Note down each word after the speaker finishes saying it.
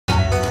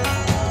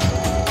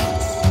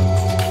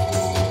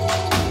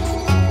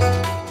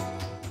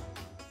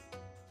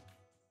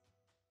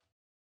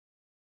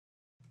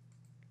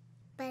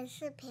本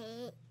视频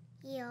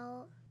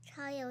由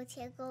超有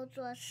钱工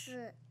作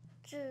室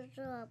制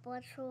作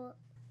播出，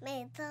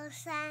每周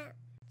三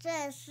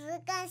准时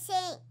更新。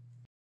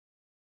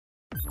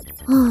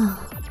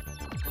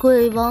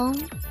鬼王、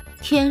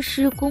天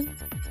师宫，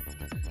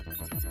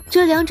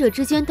这两者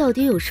之间到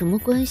底有什么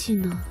关系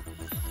呢？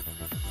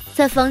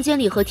在房间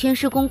里和天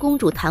师宫公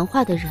主谈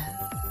话的人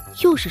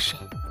又是谁？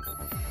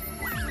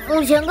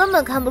目前根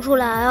本看不出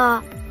来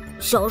啊，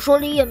小说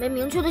里也没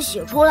明确的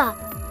写出来，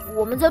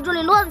我们在这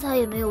里乱猜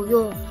也没有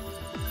用。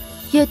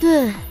也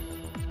对，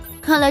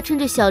看来趁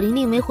着小玲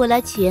玲没回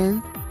来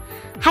前，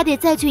还得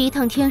再去一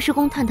趟天师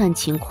宫探探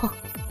情况，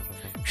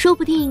说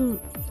不定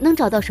能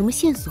找到什么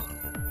线索。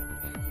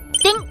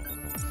叮，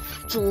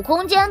主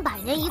空间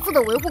100年一次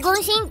的维护更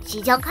新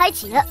即将开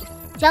启，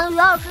将于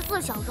24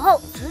小时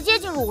后直接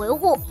进入维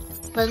护，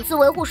本次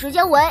维护时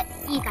间为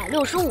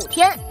165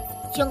天，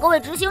请各位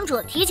执行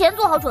者提前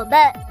做好准备。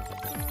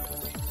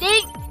叮，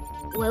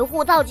维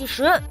护倒计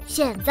时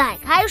现在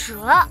开始。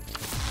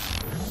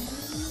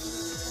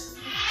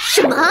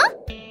什么？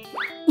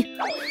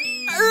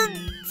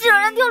竟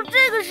然按照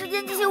这个时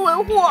间进行维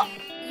护，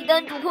一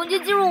旦主空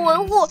间进入维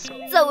护，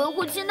在维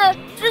护期内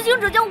执行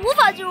者将无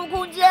法进入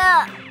空间，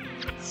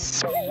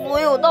所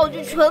有道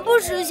具全部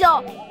失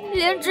效，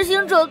连执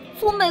行者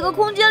从每个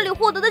空间里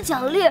获得的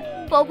奖励，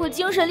包括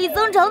精神力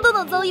增长等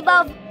等增益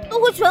buff 都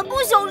会全部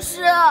消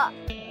失，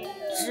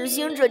执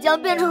行者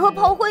将变成和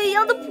炮灰一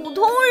样的普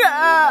通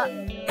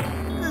人。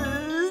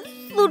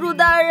宿主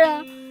大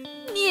人，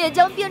你也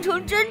将变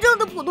成真正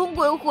的普通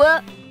鬼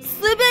魂，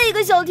随便一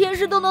个小天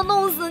使都能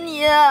弄死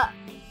你。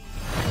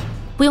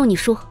不用你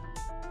说，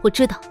我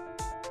知道。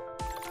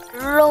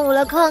让我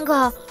来看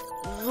看，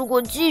如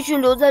果继续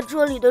留在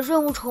这里的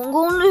任务成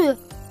功率，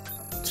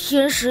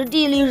天时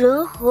地利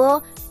人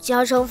和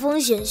加上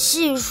风险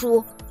系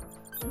数，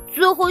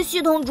最后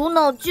系统主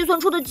脑计算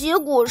出的结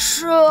果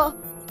是……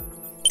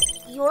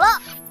有了。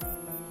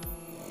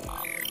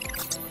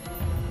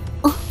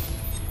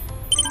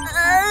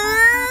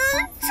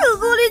成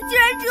功率居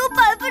然只有5%，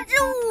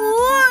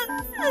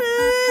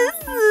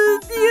死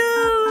定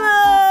了！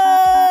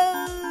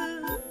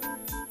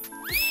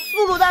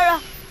宿主大人，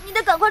你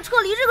得赶快撤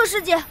离这个世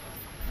界，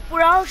不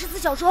然24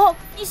小时后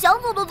你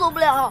想走都走不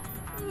了，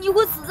你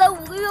会死在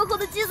5个月后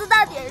的祭祀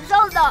大典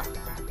上的，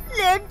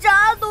连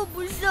渣都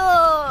不剩。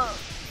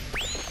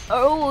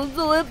而我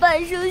作为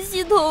半生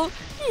系统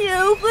也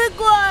会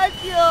挂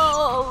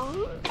掉。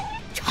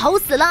吵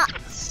死了！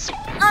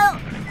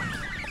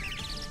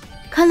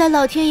看来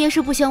老天爷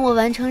是不想我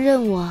完成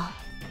任务啊！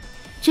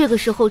这个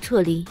时候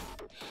撤离，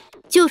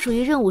就属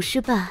于任务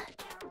失败，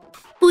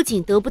不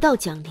仅得不到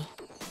奖励，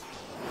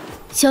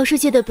小世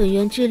界的本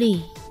源之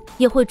力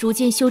也会逐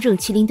渐修正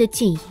麒麟的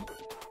记忆，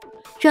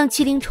让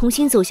麒麟重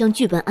新走向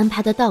剧本安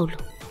排的道路。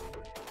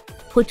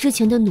我之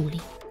前的努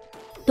力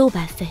都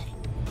白费了。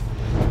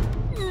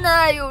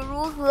那又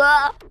如何？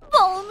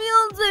保命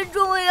最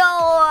重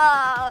要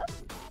啊！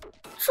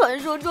传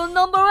说中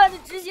No.1 的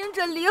执行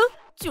者0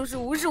就是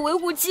无视维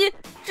护期，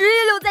执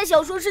意留在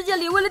小说世界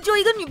里，为了救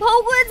一个女炮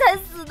灰才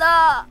死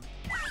的。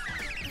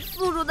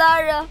宿主大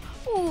人，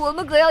我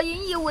们可要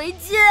引以为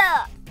戒。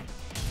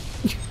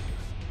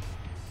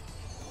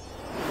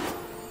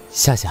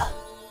夏夏，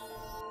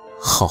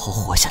好好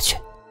活下去。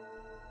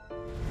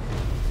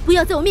不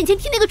要在我面前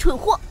提那个蠢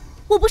货，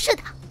我不是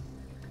他。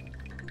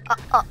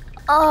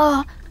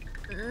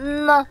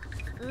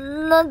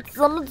那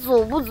咱们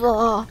走不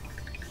走？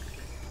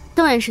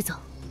当然是走，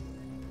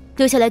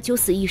留下来九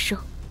死一生，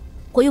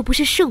我又不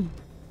是圣母，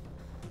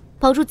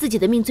保住自己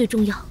的命最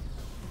重要。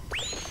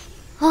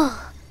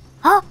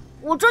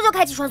我这就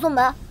开启传送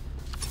门。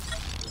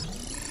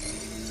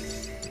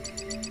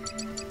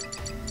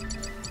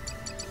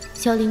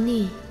小玲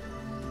玲，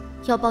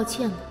要抱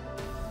歉了。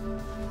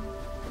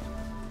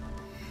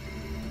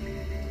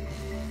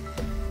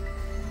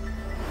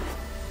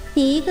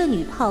你一个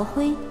女炮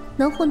灰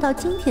能混到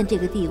今天这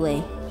个地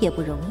位也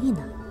不容易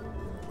呢。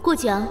过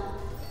奖。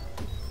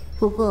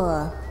不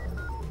过，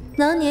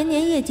能年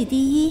年业绩第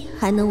一，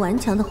还能顽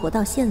强的活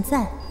到现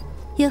在，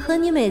也和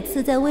你每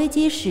次在危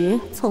机时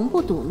从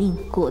不赌命、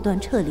果断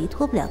撤离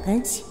脱不了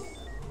干系。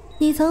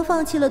你曾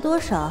放弃了多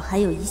少还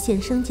有一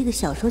线生机的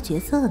小说角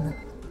色呢？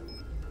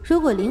如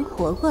果灵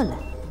活过来，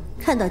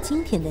看到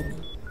今天的你，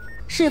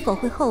是否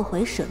会后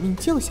悔舍命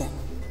救下你？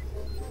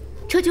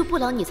这就不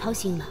劳你操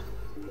心了。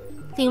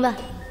另外，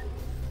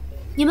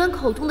你们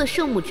口中的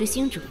圣母执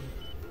行者，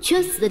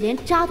全死的连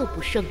渣都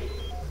不剩了。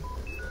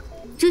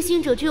执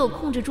行者只有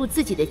控制住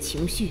自己的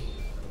情绪，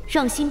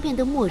让心变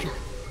得漠然，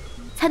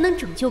才能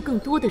拯救更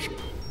多的人。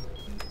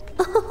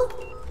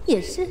也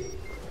是。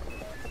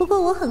不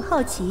过我很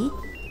好奇，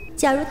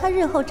假如他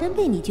日后真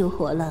被你救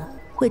活了，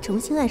会重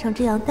新爱上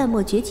这样淡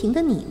漠绝情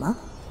的你吗？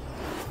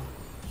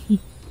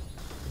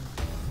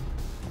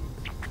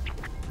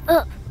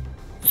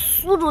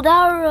宿主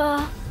大人。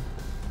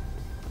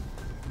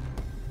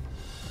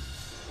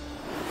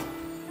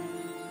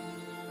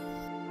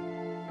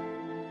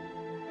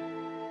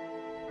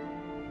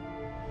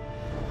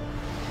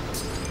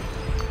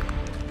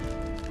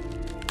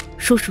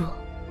叔叔，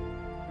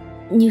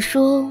你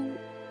说，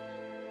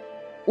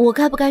我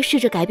该不该试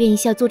着改变一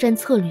下作战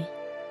策略，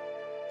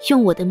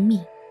用我的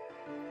命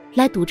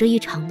来赌这一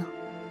场呢？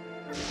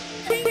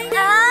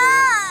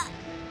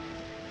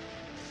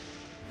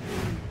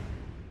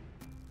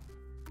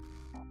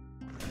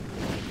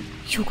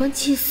有关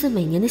祭祀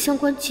每年的相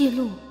关记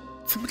录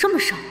怎么这么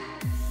少啊？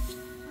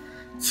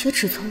且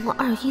只从我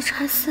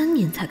21-3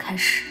年才开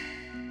始，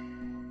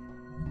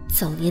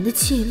早年的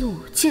记录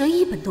竟然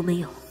一本都没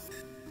有。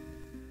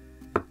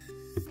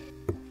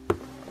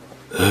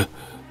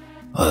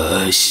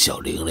小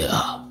玲玲，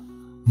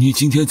你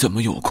今天怎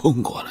么有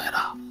空过来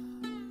了？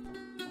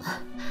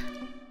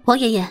王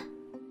爷爷，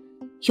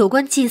有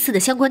关祭祀的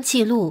相关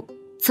记录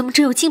怎么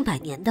只有近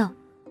100年的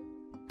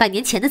？100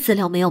年前的资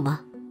料没有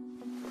吗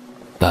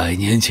？100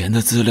年前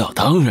的资料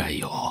当然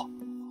有，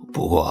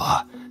不过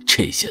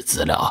这些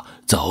资料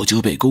早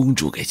就被公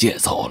主给借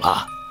走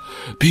了，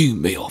并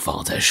没有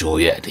放在书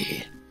院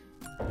里。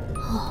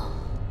哦，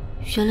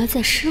原来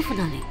在师傅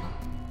那里吗？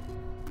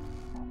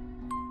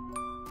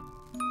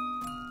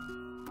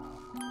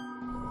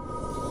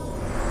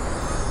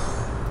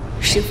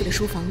师傅的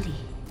书房里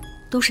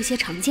都是些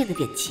常见的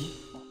典籍，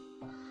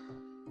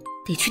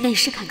得去内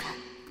室看看。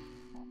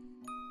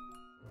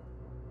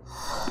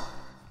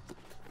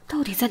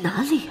到底在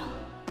哪里啊？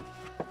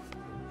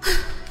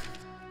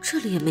这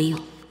里也没有。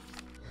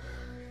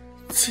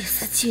祭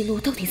祀记录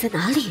到底在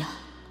哪里啊？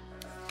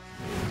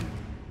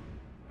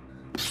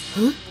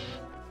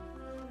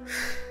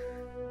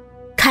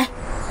开！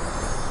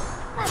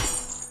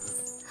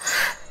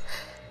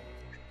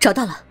找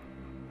到了。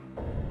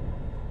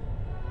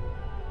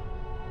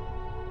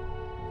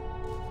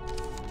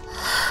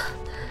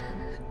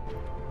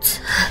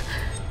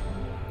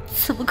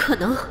怎么可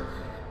能？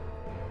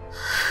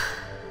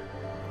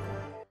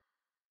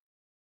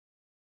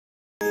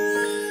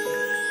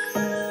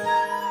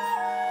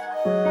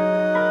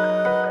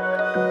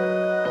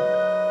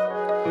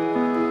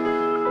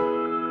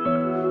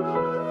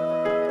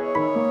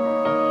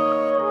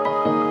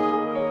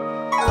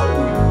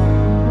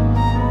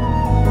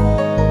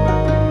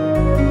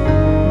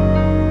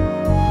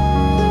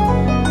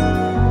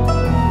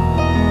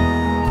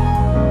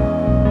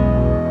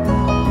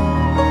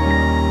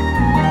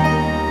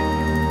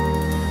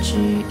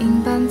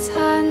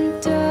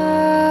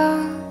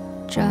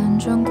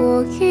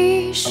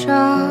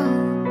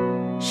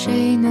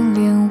谁能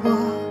怜我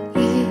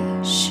一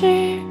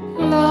世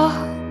了？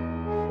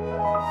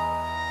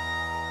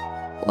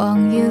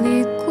荒野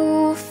里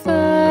孤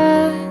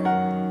坟，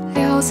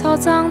潦草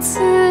葬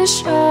刺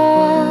蛇，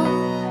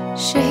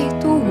谁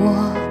渡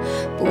我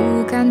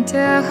不甘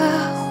的魂？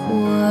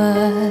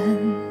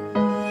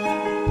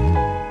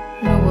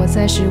若我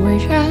在世为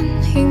人，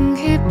饮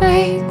一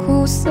杯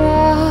苦涩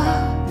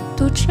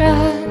毒针，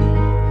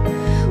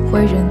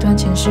会忍断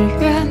前世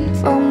缘，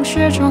风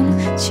雪中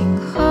庆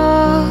贺。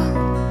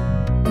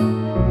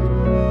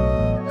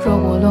若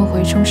我轮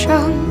回重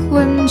生，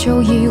温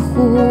酒一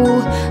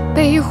壶，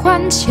悲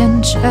欢前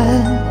尘，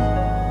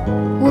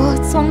我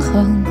纵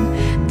横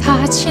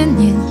他千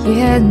年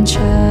烟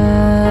尘。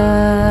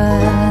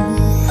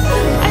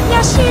安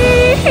雅西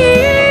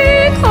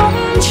空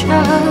城，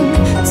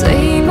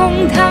醉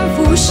梦叹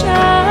浮生，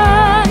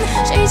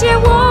谁借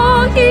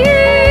我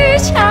一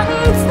枪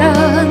赠，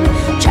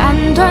斩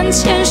断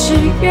前世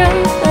缘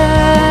分。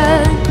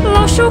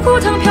老树枯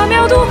藤缥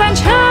缈渡凡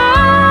尘，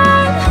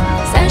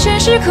三生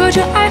石刻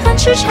着爱恨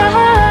痴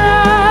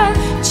缠，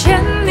千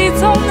里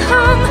纵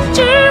横，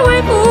只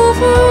为不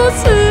负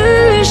此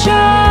生。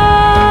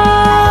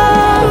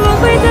轮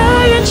回的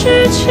人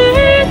痴痴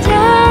的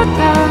等，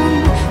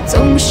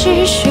总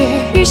是血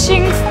雨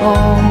腥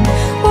风，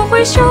我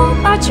挥手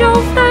把纠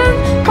纷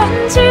换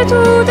几度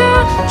的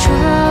春。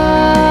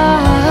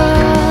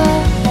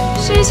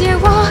谁借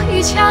我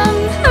一腔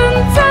恨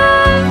憎？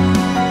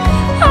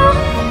哦，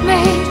美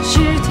只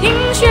听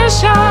雪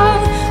声，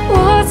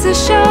我此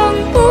生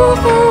不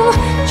负